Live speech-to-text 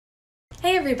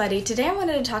Hey everybody, today I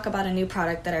wanted to talk about a new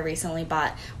product that I recently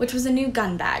bought, which was a new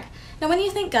gun bag. Now when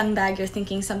you think gun bag, you're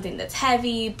thinking something that's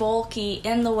heavy, bulky,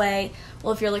 in the way.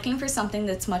 Well, if you're looking for something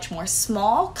that's much more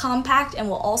small, compact, and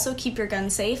will also keep your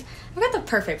gun safe, I've got the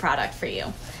perfect product for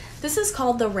you. This is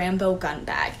called the Rambo Gun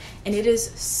Bag, and it is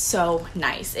so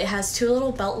nice. It has two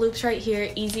little belt loops right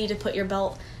here, easy to put your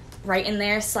belt right in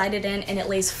there, slide it in, and it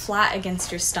lays flat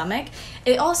against your stomach.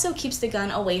 It also keeps the gun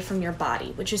away from your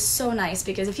body, which is so nice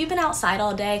because if you've been outside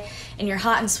all day and you're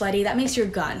hot and sweaty, that makes your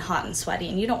gun hot and sweaty,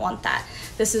 and you don't want that.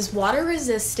 This is water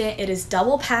resistant, it is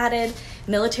double padded,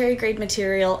 military grade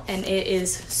material, and it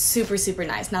is super, super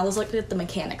nice. Now let's look at the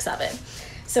mechanics of it.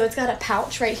 So it's got a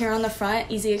pouch right here on the front,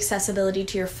 easy accessibility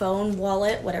to your phone,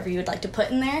 wallet, whatever you would like to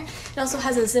put in there. It also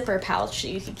has a zipper pouch so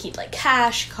you can keep like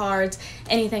cash, cards,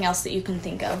 anything else that you can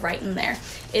think of right in there.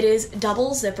 It is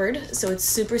double zippered, so it's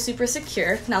super, super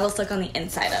secure. Now let's look on the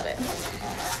inside of it.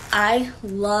 I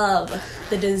love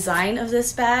the design of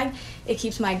this bag. It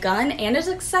keeps my gun and its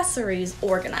accessories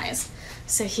organized.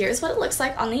 So here's what it looks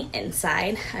like on the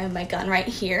inside. I have my gun right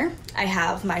here. I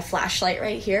have my flashlight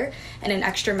right here and an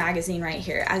extra magazine right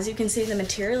here. As you can see, the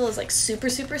material is like super,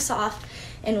 super soft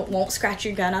and it won't scratch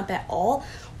your gun up at all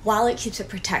while it keeps it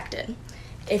protected.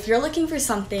 If you're looking for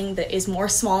something that is more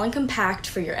small and compact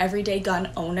for your everyday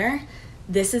gun owner,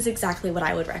 this is exactly what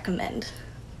I would recommend.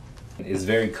 It's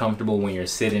very comfortable when you're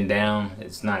sitting down.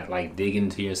 It's not like digging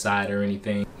to your side or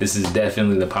anything. This is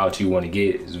definitely the pouch you want to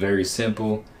get. It's very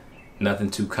simple.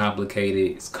 Nothing too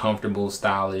complicated. It's comfortable,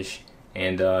 stylish,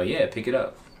 and yeah, pick it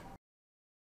up.